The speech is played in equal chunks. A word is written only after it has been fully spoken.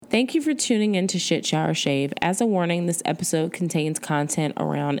Thank you for tuning in to Shit Shower Shave. As a warning, this episode contains content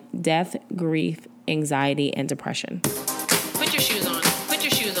around death, grief, anxiety, and depression. Put your shoes on. Put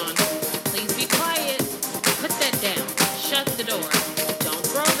your shoes on. Please be quiet. Put that down. Shut the door. Don't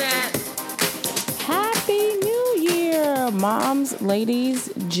throw that. Happy New Year, moms,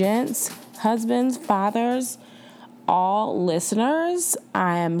 ladies, gents, husbands, fathers, all listeners.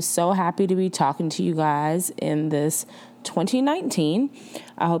 I am so happy to be talking to you guys in this 2019.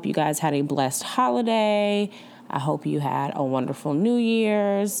 I hope you guys had a blessed holiday. I hope you had a wonderful New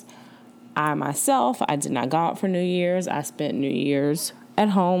Year's. I myself, I did not go out for New Year's. I spent New Year's at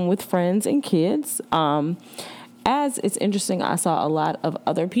home with friends and kids. As it's interesting, I saw a lot of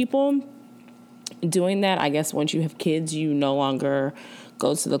other people doing that. I guess once you have kids, you no longer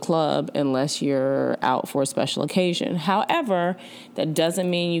go to the club unless you're out for a special occasion. However, that doesn't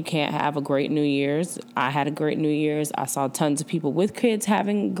mean you can't have a great New Year's. I had a great New Year's. I saw tons of people with kids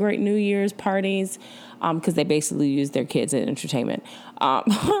having great New Year's parties because they basically use their kids as entertainment.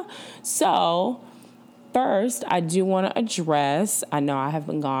 So first, I do want to address, I know I have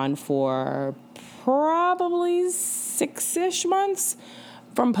been gone for probably 6-ish months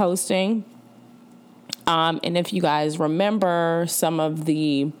from posting. And if you guys remember some of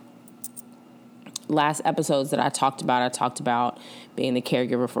the last episodes that I talked about being the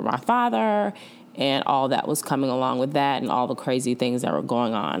caregiver for my father and all that was coming along with that and all the crazy things that were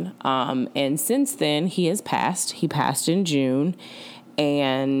going on. And since then, he has passed. He passed in June.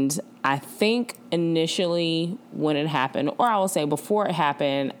 And I think initially when it happened, or I will say before it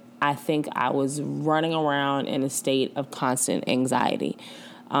happened, I think I was running around in a state of constant anxiety.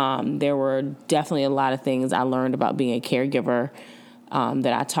 There were definitely a lot of things I learned about being a caregiver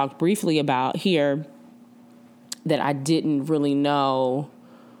that I talked briefly about here that I didn't really know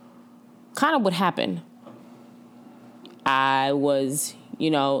kind of what happened. I was,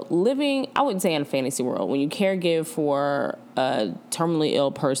 living, I wouldn't say in a fantasy world. When you caregive for a terminally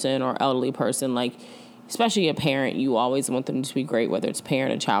ill person or elderly person, like especially a parent, you always want them to be great, whether it's a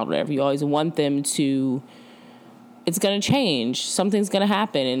parent, a child, whatever. You always want them to... It's going to change. Something's going to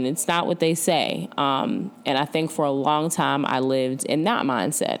happen, and it's not what they say. And I think for a long time I lived in that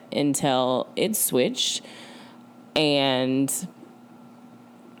mindset until it switched. And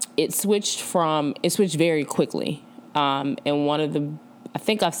it switched very quickly. And I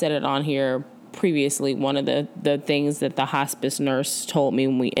think I've said it on here previously, one of the things that the hospice nurse told me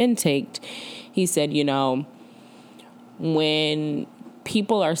when we intaked, he said, when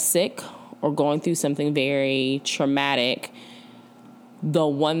people are sick or going through something very traumatic, the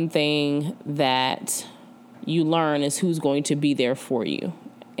one thing that you learn is who's going to be there for you.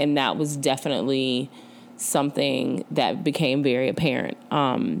 And that was definitely something that became very apparent.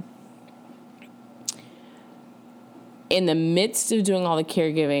 In the midst of doing all the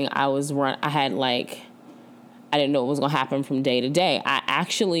caregiving, I didn't know what was going to happen from day to day. I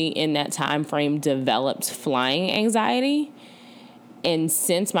actually, in that time frame, developed flying anxiety. And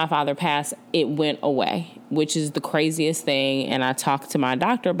since my father passed, it went away, which is the craziest thing. And I talked to my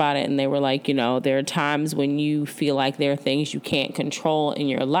doctor about it, and they were like, there are times when you feel like there are things you can't control in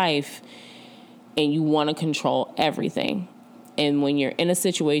your life, and you want to control everything. And when you're in a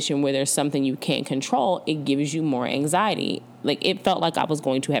situation where there's something you can't control, it gives you more anxiety. Like, it felt like I was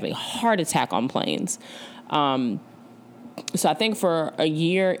going to have a heart attack on planes. So I think for a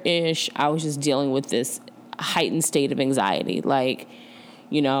year-ish, I was just dealing with this heightened state of anxiety. Like,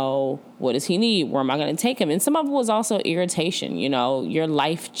 what does he need? Where am I going to take him? And some of it was also irritation. Your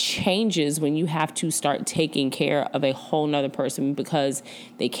life changes when you have to start taking care of a whole nother person because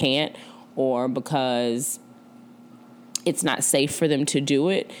they can't or because it's not safe for them to do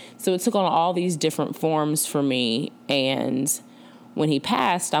it. So it took on all these different forms for me. And when he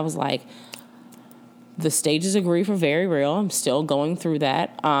passed, I was like, the stages of grief are very real. I'm still going through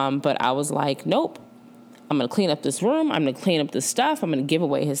that. But I was like, nope. I'm going to clean up this room. I'm going to clean up this stuff. I'm going to give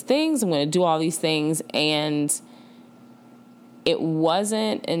away his things. I'm going to do all these things. And it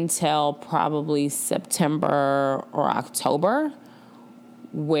wasn't until probably September or October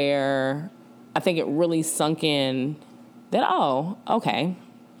where I think it really sunk in that, oh, okay,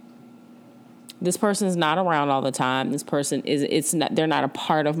 this person's not around all the time. This person they're not a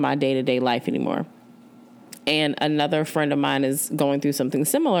part of my day-to-day life anymore. And another friend of mine is going through something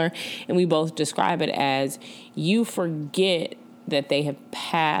similar, and we both describe it as you forget that they have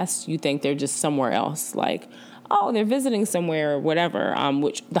passed. You think they're just somewhere else, like, oh, they're visiting somewhere or whatever,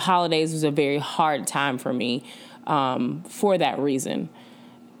 which the holidays was a very hard time for me for that reason.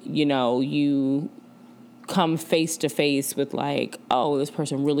 You come face to face with like, oh, this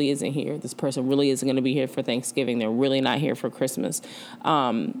person really isn't here. This person really isn't going to be here for Thanksgiving. They're really not here for Christmas.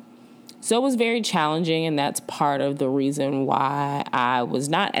 So it was very challenging, and that's part of the reason why I was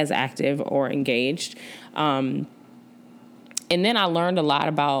not as active or engaged. And then I learned a lot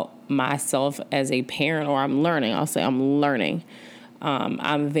about myself as a parent, or I'm learning. I'll say I'm learning.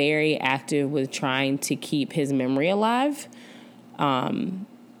 I'm very active with trying to keep his memory alive. And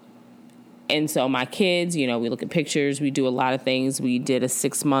so my kids, we look at pictures, we do a lot of things. We did a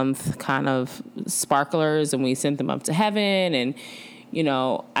 6-month kind of sparklers, and we sent them up to heaven. And,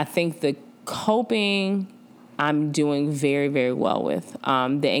 I think the coping I'm doing very, very well with.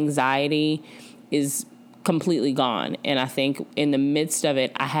 The anxiety is completely gone. And I think in the midst of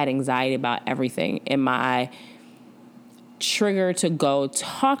it, I had anxiety about everything. And my trigger to go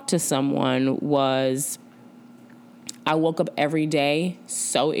talk to someone was I woke up every day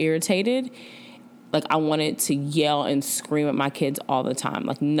so irritated. Like I wanted to yell and scream at my kids all the time.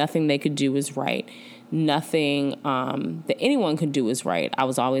 Like nothing they could do was right. Nothing that anyone could do was right. I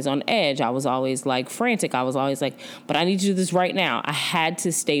was always on edge. I was always like frantic. I was always like, but I need to do this right now. I had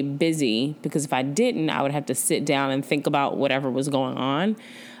to stay busy because if I didn't, I would have to sit down and think about whatever was going on.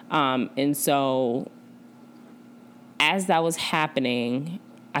 And so as that was happening,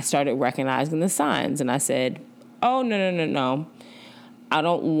 I started recognizing the signs, and I said, oh, no. I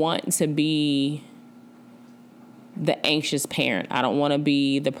don't want to be the anxious parent. I don't want to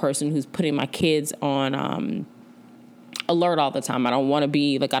be the person who's putting my kids on alert all the time. I don't want to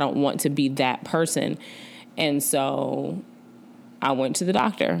be that person. And so I went to the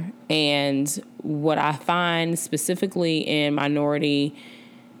doctor. And what I find specifically in minority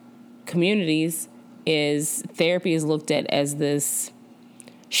communities is therapy is looked at as this,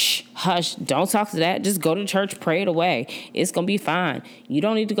 shh, hush, don't talk to that. Just go to church, pray it away. It's going to be fine. You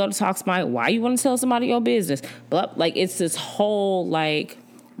don't need to go to talk to somebody. Why you want to tell somebody your business? But like, it's this whole like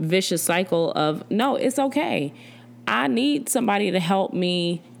vicious cycle of, no, it's okay. I need somebody to help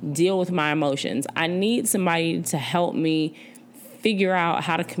me deal with my emotions. I need somebody to help me figure out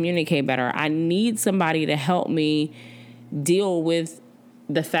how to communicate better. I need somebody to help me deal with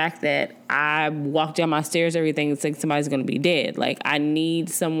the fact that I walk down my stairs, everything, it's like somebody's going to be dead. Like, I need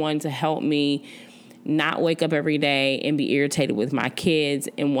someone to help me not wake up every day and be irritated with my kids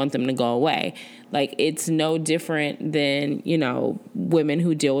and want them to go away. Like, it's no different than, women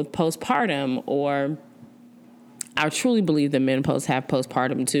who deal with postpartum, or I truly believe that menopause have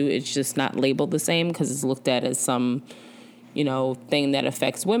postpartum too. It's just not labeled the same because it's looked at as some, thing that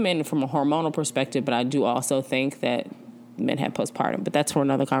affects women from a hormonal perspective. But I do also think that men have postpartum, but that's for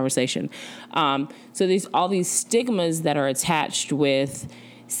another conversation. So there's all these stigmas that are attached with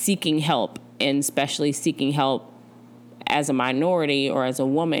seeking help, and especially seeking help as a minority or as a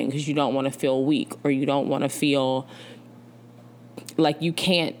woman, because you don't want to feel weak, or you don't want to feel like you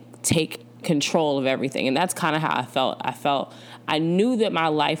can't take control of everything. And that's kind of how I felt. I knew that my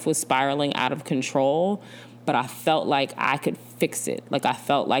life was spiraling out of control, but I felt like I could fix it. Like I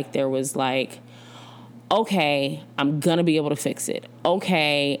felt like there was like, okay, I'm going to be able to fix it.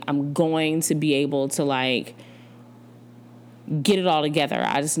 Okay, I'm going to be able to like get it all together.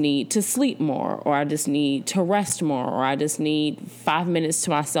 I just need to sleep more, or I just need to rest more, or I just need 5 minutes to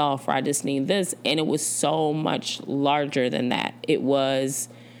myself, or I just need this. And it was so much larger than that. It was,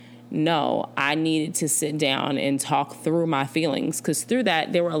 no, I needed to sit down and talk through my feelings, because through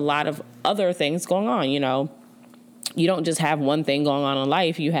that, there were a lot of other things going on. You don't just have one thing going on in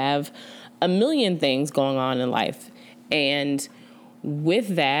life. You have a million things going on in life. And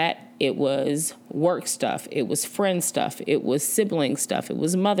with that, it was work stuff. It was friend stuff. It was sibling stuff. It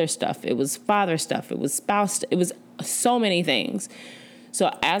was mother stuff. It was father stuff. It was spouse. It was so many things.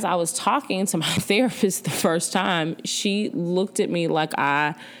 So as I was talking to my therapist the first time, she looked at me like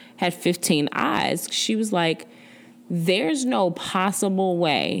I had 15 eyes. She was like, there's no possible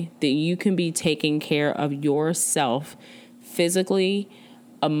way that you can be taking care of yourself physically,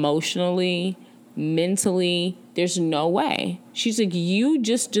 emotionally, mentally. There's no way. She's like, you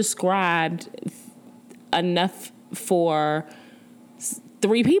just described enough for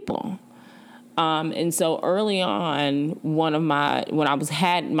 3 people. And so early on, when I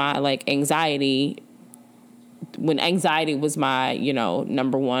had my like anxiety, when anxiety was my,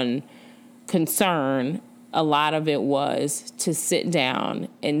 number one concern, a lot of it was to sit down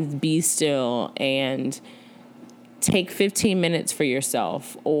and be still and take 15 minutes for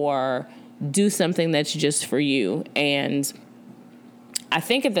yourself, or do something that's just for you. And I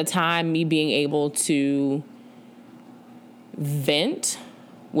think at the time, me being able to vent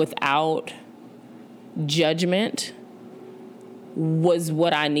without judgment was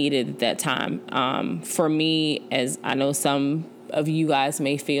what I needed at that time. For me, as I know some of you guys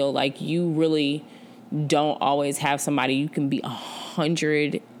may feel like you really don't always have somebody you can be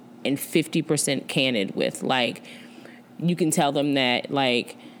 150% candid with. Like, you can tell them that,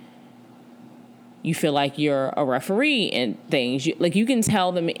 like, you feel like you're a referee and things. You can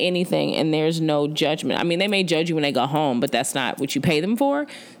tell them anything and there's no judgment. I mean, they may judge you when they go home, but that's not what you pay them for.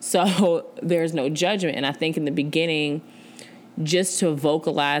 So there's no judgment. And I think in the beginning, just to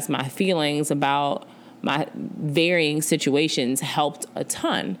vocalize my feelings about my varying situations helped a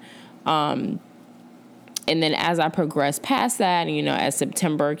ton. And then as I progressed past that, and, as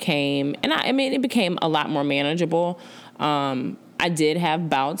September came, and it became a lot more manageable. I did have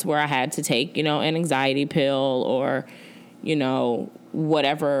bouts where I had to take, an anxiety pill or,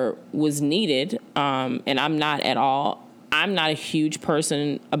 whatever was needed. And I'm not a huge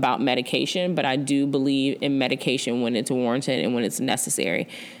person about medication, but I do believe in medication when it's warranted and when it's necessary,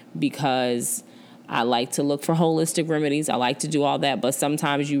 because I like to look for holistic remedies. I like to do all that, but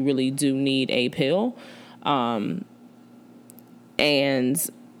sometimes you really do need a pill. And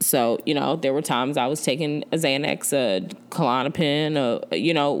so, there were times I was taking a Xanax, a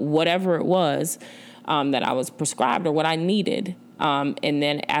Klonopin, whatever it was that I was prescribed or what I needed. And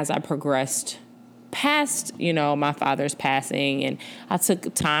then as I progressed past, my father's passing, and I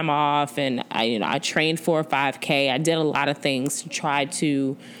took time off, and I trained for a 5K. I did a lot of things to try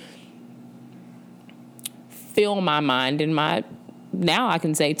to fill my mind and now I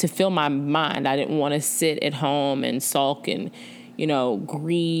can say to fill my mind. I didn't want to sit at home and sulk and,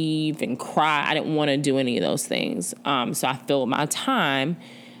 grieve and cry. I didn't want to do any of those things. So I filled my time,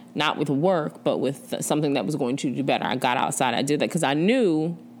 not with work, but with something that was going to do better. I got outside. I did that because I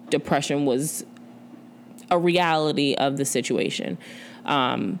knew depression was a reality of the situation.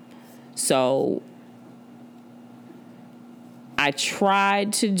 So I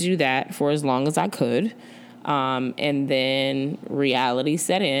tried to do that for as long as I could. And then reality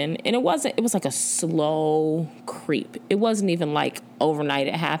set in, and it was like a slow creep. It wasn't even like overnight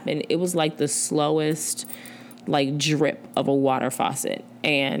it happened. It was like the slowest, like, drip of a water faucet.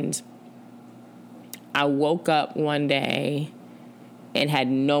 And I woke up one day and had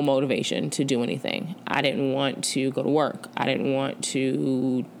no motivation to do anything. I didn't want to go to work. I didn't want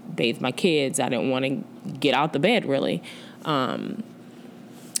to bathe my kids. I didn't want to get out the bed, really.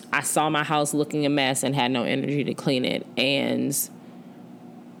 I saw my house looking a mess and had no energy to clean it. And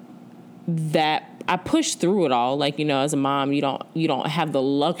that I pushed through it all. Like, as a mom, you don't have the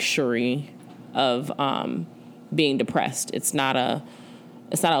luxury of being depressed. It's not a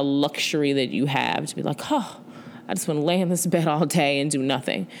luxury that you have to be like, I just want to lay in this bed all day and do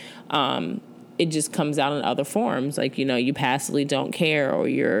nothing. It just comes out in other forms. Like, you passively don't care, or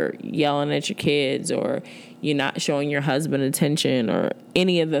you're yelling at your kids, or you're not showing your husband attention, or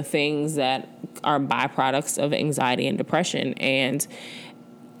any of the things that are byproducts of anxiety and depression. And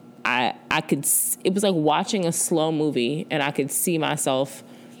it was like watching a slow movie, and I could see myself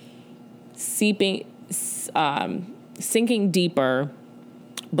sinking deeper,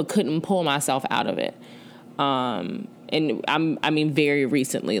 but couldn't pull myself out of it. And I mean, very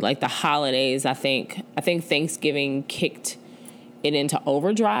recently, like the holidays, I think Thanksgiving kicked it into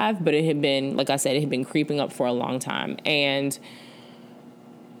overdrive, but it had been, like I said, it had been creeping up for a long time. And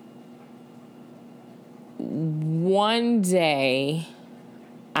one day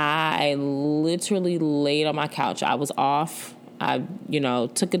I literally laid on my couch. I was off. I,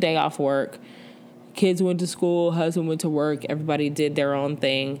 took a day off work. Kids went to school, husband went to work. Everybody did their own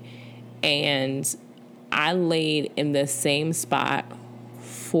thing. And I laid in the same spot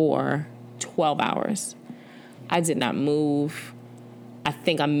for 12 hours. I did not move. I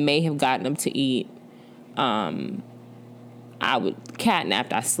think I may have gotten up to eat. I would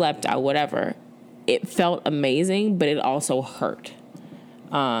catnapped. I slept. Whatever. It felt amazing, but it also hurt.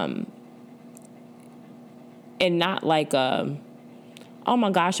 And not like oh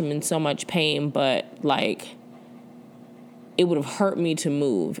my gosh, I'm in so much pain, but like, it would have hurt me to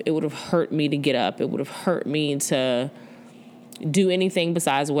move. It would have hurt me to get up. It would have hurt me to do anything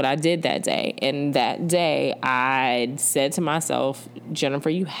besides what I did that day. And that day, I said to myself, Jennifer,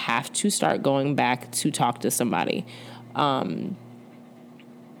 you have to start going back to talk to somebody. And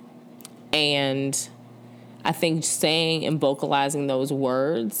I think saying and vocalizing those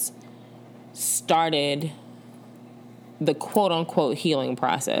words started the quote-unquote healing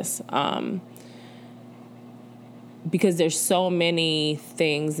process. Because there's so many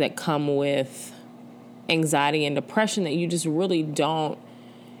things that come with anxiety and depression that you just really don't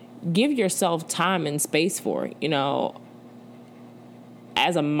give yourself time and space for.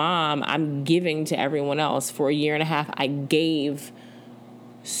 as a mom, I'm giving to everyone else. For a year and a half, I gave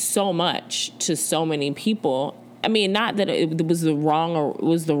so much to so many people. I mean, not that it was the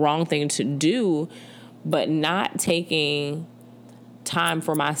wrong thing to do, but not taking time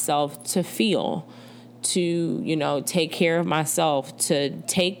for myself to feel, to, take care of myself, to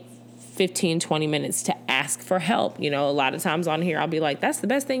take 15, 20 minutes to ask for help. A lot of times on here, I'll be like, that's the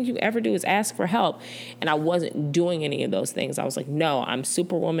best thing you ever do is ask for help. And I wasn't doing any of those things. I was like, no, I'm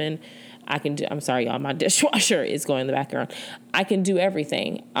Superwoman. I can do, I'm sorry, y'all, my dishwasher is going in the background. I can do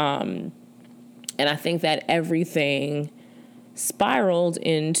everything. And I think that everything spiraled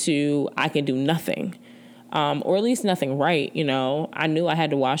into I can do nothing. Or at least nothing right. I knew I had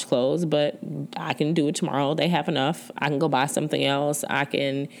to wash clothes, but I can do it tomorrow. They have enough. I can go buy something else. I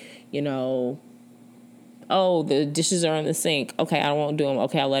can, the dishes are in the sink. Okay, I won't do them.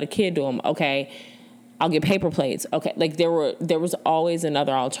 Okay, I'll let a kid do them. Okay, I'll get paper plates. Okay, like there was always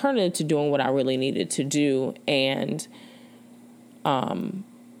another alternative to doing what I really needed to do. And I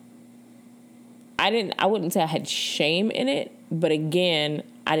wouldn't say I had shame in it, but again,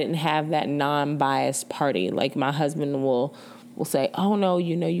 I didn't have that non-biased party. Like my husband will say, oh no,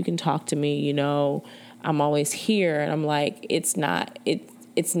 you can talk to me, I'm always here. And I'm like, it's not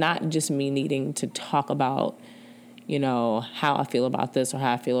just me needing to talk about, how I feel about this or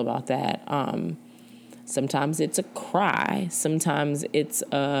how I feel about that. Sometimes it's a cry. Sometimes it's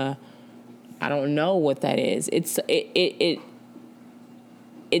I don't know what that is. It's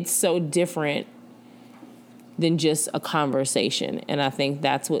so different than just a conversation. And I think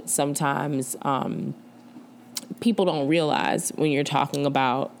that's what sometimes people don't realize when you're talking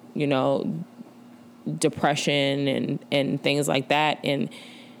about, depression and things like that. And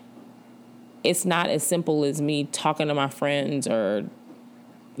it's not as simple as me talking to my friends or,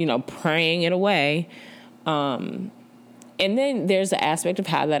 praying it away. And then there's the aspect of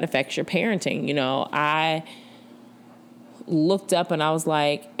how that affects your parenting. I looked up and I was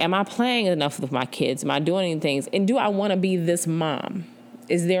like, am I playing enough with my kids? Am I doing any things? And do I want to be this mom?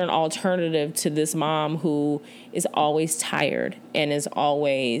 Is there an alternative to this mom who is always tired and is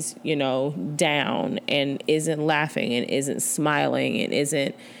always, down and isn't laughing and isn't smiling and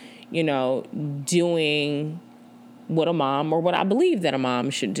isn't, doing what a mom or what I believe that a mom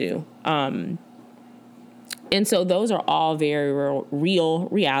should do? And so those are all very real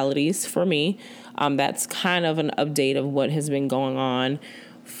realities for me. That's kind of an update of what has been going on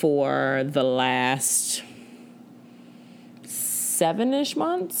for the last 7-ish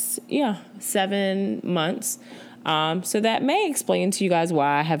months. Yeah, 7 months. So that may explain to you guys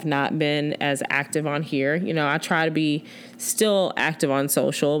why I have not been as active on here. I try to be still active on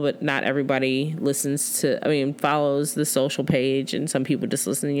social, but not everybody follows the social page, and some people just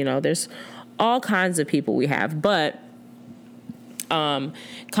listen. There's all kinds of people we have, but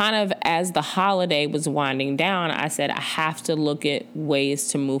kind of as the holiday was winding down, I said I have to look at ways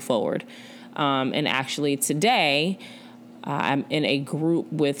to move forward. And actually today, I'm in a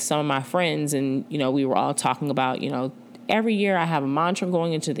group with some of my friends, and, we were all talking about, every year I have a mantra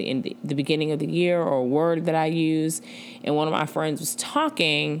going into the beginning of the year or a word that I use. And one of my friends was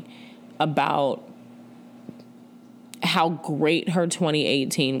talking about how great her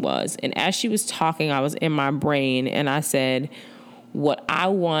 2018 was. And as she was talking, I was in my brain and I said, what I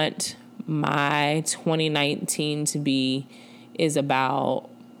want my 2019 to be is about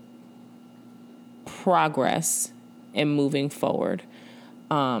progress and moving forward.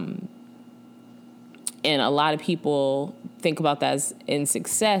 And a lot of people think about that as in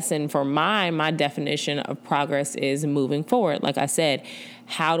success. And for my definition of progress is moving forward. Like I said,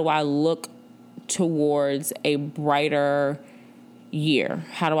 how do I look towards a brighter year?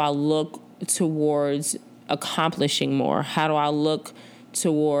 How do I look towards accomplishing more? How do I look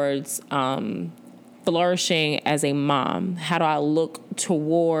towards flourishing as a mom? How do I look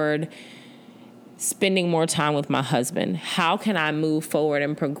toward spending more time with my husband? How can I move forward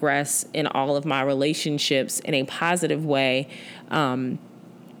and progress in all of my relationships in a positive way, as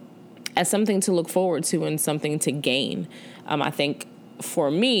something to look forward to and something to gain? I think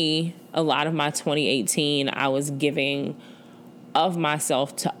for me, a lot of my 2018, I was giving of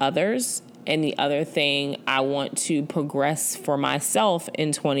myself to others. And the other thing I want to progress for myself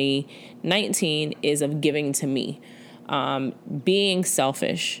in 2019 is of giving to me, being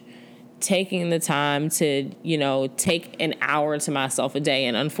selfish, taking the time to, take an hour to myself a day.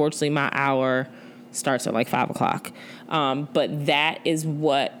 And unfortunately, my hour starts at like 5:00. But that is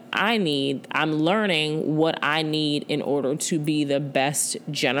what I need. I'm learning what I need in order to be the best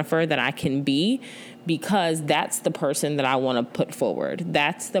Jennifer that I can be, because that's the person that I want to put forward.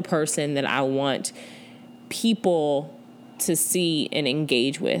 That's the person that I want people to see and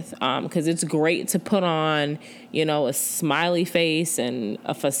engage with, because it's great to put on, a smiley face and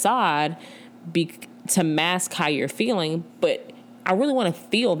a facade to mask how you're feeling, but I really want to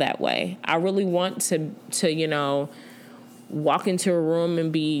feel that way. I really want to walk into a room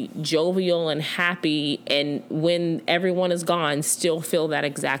and be jovial and happy, and when everyone is gone, still feel that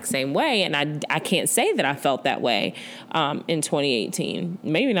exact same way. And I can't say that I felt that way in 2018,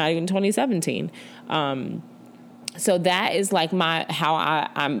 maybe not even 2017. So that is like how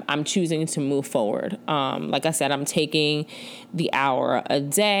I'm choosing to move forward. Like I said, I'm taking the hour a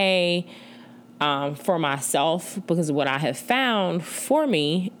day for myself, because what I have found for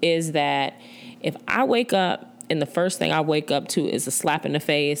me is that if I wake up and the first thing I wake up to is a slap in the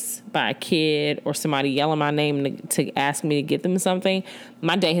face by a kid or somebody yelling my name to ask me to get them something,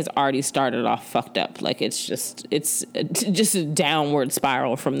 my day has already started off fucked up. Like it's just a downward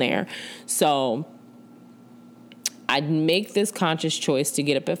spiral from there. So I make this conscious choice to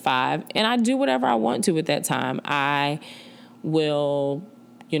get up at 5, and I do whatever I want to at that time. I will,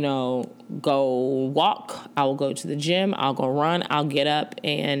 go walk. I will go to the gym. I'll go run. I'll get up,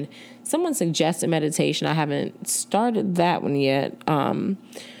 and someone suggested meditation. I haven't started that one yet.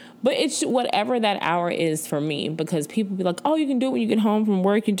 But it's whatever that hour is for me, because people be like, oh, you can do it when you get home from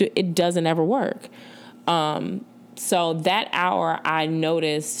work. It doesn't ever work. So that hour, I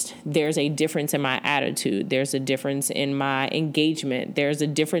noticed there's a difference in my attitude. There's a difference in my engagement. There's a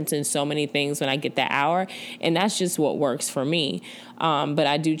difference in so many things when I get that hour. And that's just what works for me. But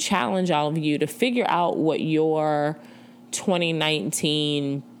I do challenge all of you to figure out what your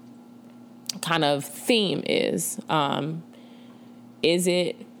 2019 kind of theme is. Is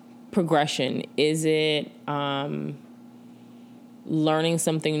it progression? Is it learning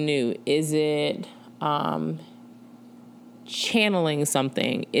something new? Is it channeling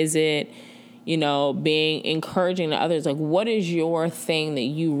something? Is it, being encouraging to others? Like, what is your thing that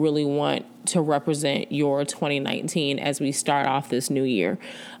you really want to represent your 2019 as we start off this new year?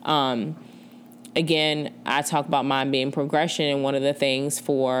 Again, I talk about mine being progression, and one of the things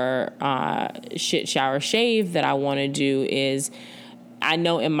for Shit Shower Shave that I want to do is, I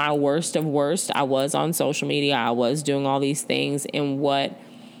know in my worst of worst, I was on social media, I was doing all these things, and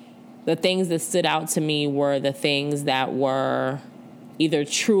the things that stood out to me were the things that were either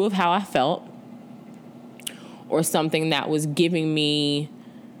true of how I felt or something that was giving me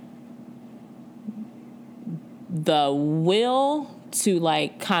the will to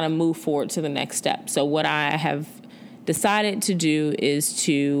kind of move forward to the next step. So what I have decided to do is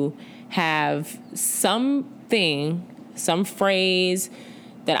to have something, some phrase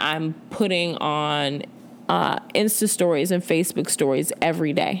that I'm putting on Insta stories and Facebook stories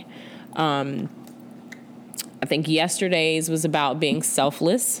every day. I think yesterday's was about being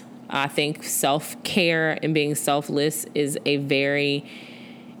selfless. I think self-care and being selfless is a very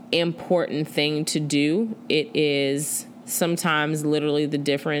important thing to do. It is sometimes literally the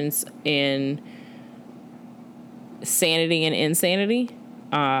difference in sanity and insanity.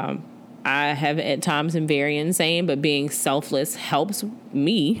 I have at times been very insane, but being selfless helps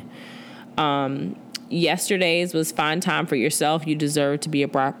me. Yesterday's was find time for yourself. You deserve to be a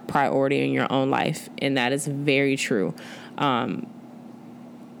priority in your own life. And that is very true.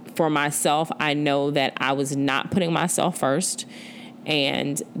 For myself, I know that I was not putting myself first.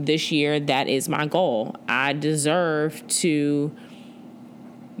 And this year, that is my goal. I deserve to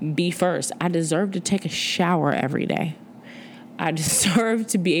be first. I deserve to take a shower every day. I deserve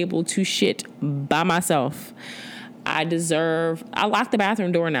to be able to shit by myself. I lock the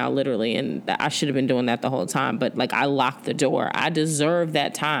bathroom door now, literally, and I should have been doing that the whole time, but I locked the door. I deserve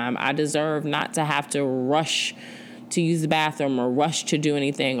that time. I deserve not to have to rush to use the bathroom or rush to do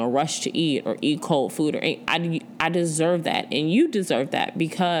anything or rush to eat or eat cold food. I deserve that, and you deserve that,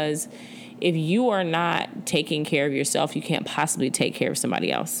 because if you are not taking care of yourself, you can't possibly take care of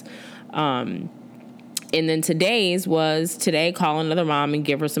somebody else. And then today's was call another mom and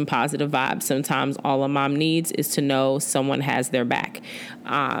give her some positive vibes. Sometimes all a mom needs is to know someone has their back.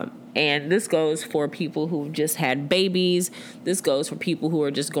 And this goes for people who've just had babies. This goes for people who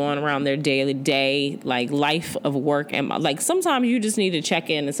are just going around their daily day, life of work. And sometimes you just need to check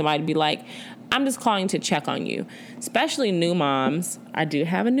in and somebody be like, I'm just calling to check on you. Especially new moms. I do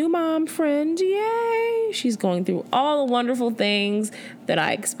have a new mom friend. Yay! She's going through all the wonderful things that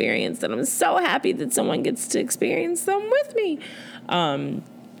I experienced. And I'm so happy that someone gets to experience them with me.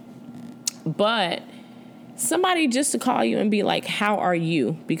 But somebody just to call you and be like, how are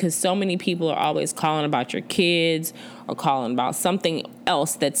you? Because so many people are always calling about your kids or calling about something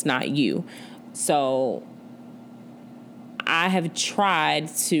else that's not you. So I have tried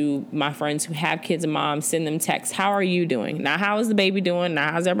to, my friends who have kids and moms, send them texts. How are you doing? Not how is the baby doing?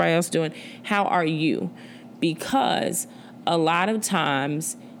 Not how's everybody else doing? How are you? Because a lot of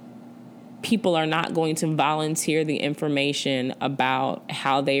times people are not going to volunteer the information about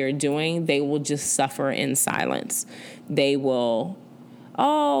how they are doing. They will just suffer in silence. They will,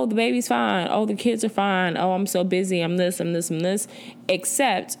 oh, the baby's fine. Oh, the kids are fine. Oh, I'm so busy. I'm this, I'm this, I'm this.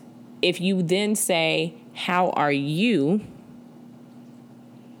 Except if you then say, how are you?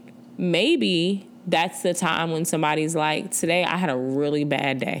 Maybe that's the time when somebody's like, today I had a really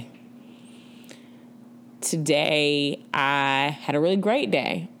bad day. Today I had a really great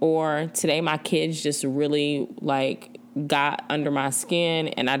day. Or today my kids just really got under my skin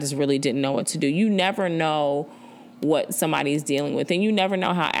and I just really didn't know what to do. You never know what somebody's dealing with, and you never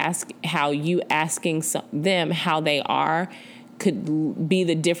know how you asking them how they are could be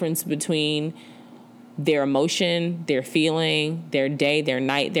the difference between their emotion, their feeling, their day, their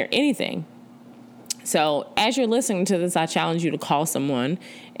night, their anything. So as you're listening to this, I challenge you to call someone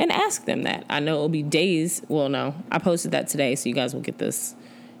and ask them that. I know it'll be days. Well, no, I posted that today, so you guys will get this,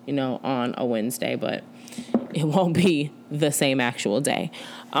 on a Wednesday, but it won't be the same actual day.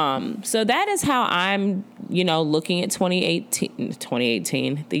 So that is how I'm, looking at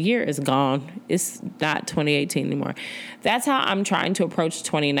 2018. The year is gone. It's not 2018 anymore. That's how I'm trying to approach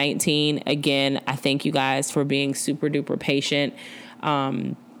 2019. Again, I thank you guys for being super duper patient.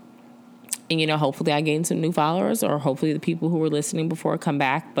 And, hopefully I gain some new followers, or hopefully the people who were listening before come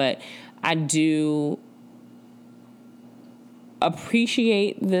back. But I do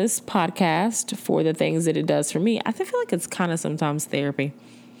appreciate this podcast for the things that it does for me. I feel like it's kind of sometimes therapy.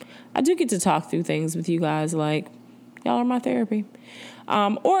 I do get to talk through things with you guys, like y'all are my therapy.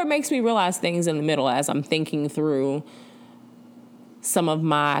 Or it makes me realize things in the middle as I'm thinking through some of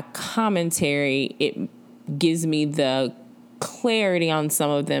my commentary. It gives me the clarity on some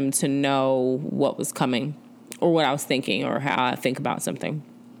of them to know what was coming or what I was thinking or how I think about something.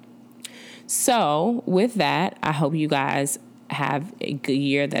 So with that, I hope you guys have a good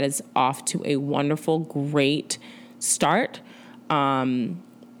year that is off to a wonderful, great start.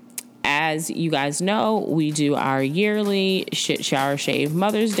 As you guys know, we do our yearly Shit Shower Shave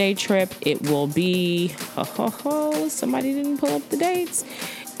Mother's Day trip. It will be, somebody didn't pull up the dates,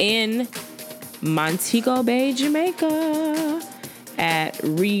 in Montego Bay, Jamaica at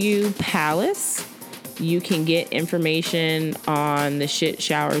Riu Palace. You can get information on the Shit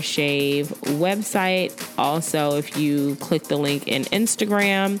Shower Shave website. Also, if you click the link in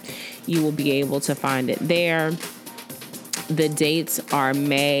Instagram, you will be able to find it there. The dates are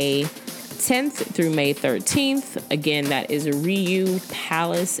May 10th through May 13th. Again, that is Riu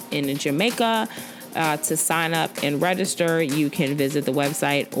Palace in Jamaica. To sign up and register, you can visit the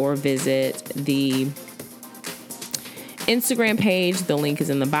website or visit the Instagram page. The link is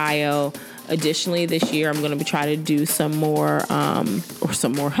in the bio. Additionally, this year I'm going to be trying to do some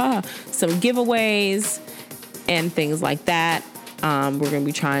giveaways and things like that. We're going to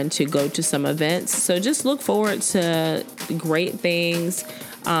be trying to go to some events. So just look forward to great things.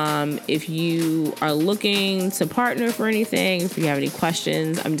 If you are looking to partner for anything, if you have any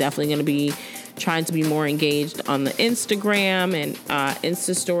questions, I'm definitely going to be trying to be more engaged on the Instagram and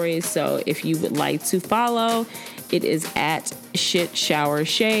Insta stories. So if you would like to follow, it is at Shit Shower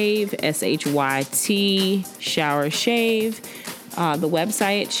Shave, SHYT Shower Shave. The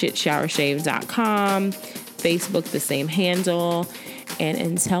website, shitshowershave.com. Facebook, the same handle. And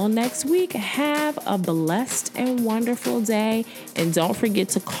until next week, have a blessed and wonderful day. And don't forget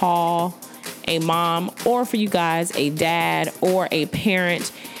to call a mom, or for you guys, a dad or a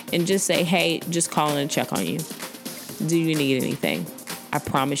parent, and just say, hey, just calling to check on you. Do you need anything? I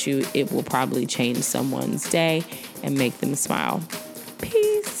promise you it will probably change someone's day and make them smile.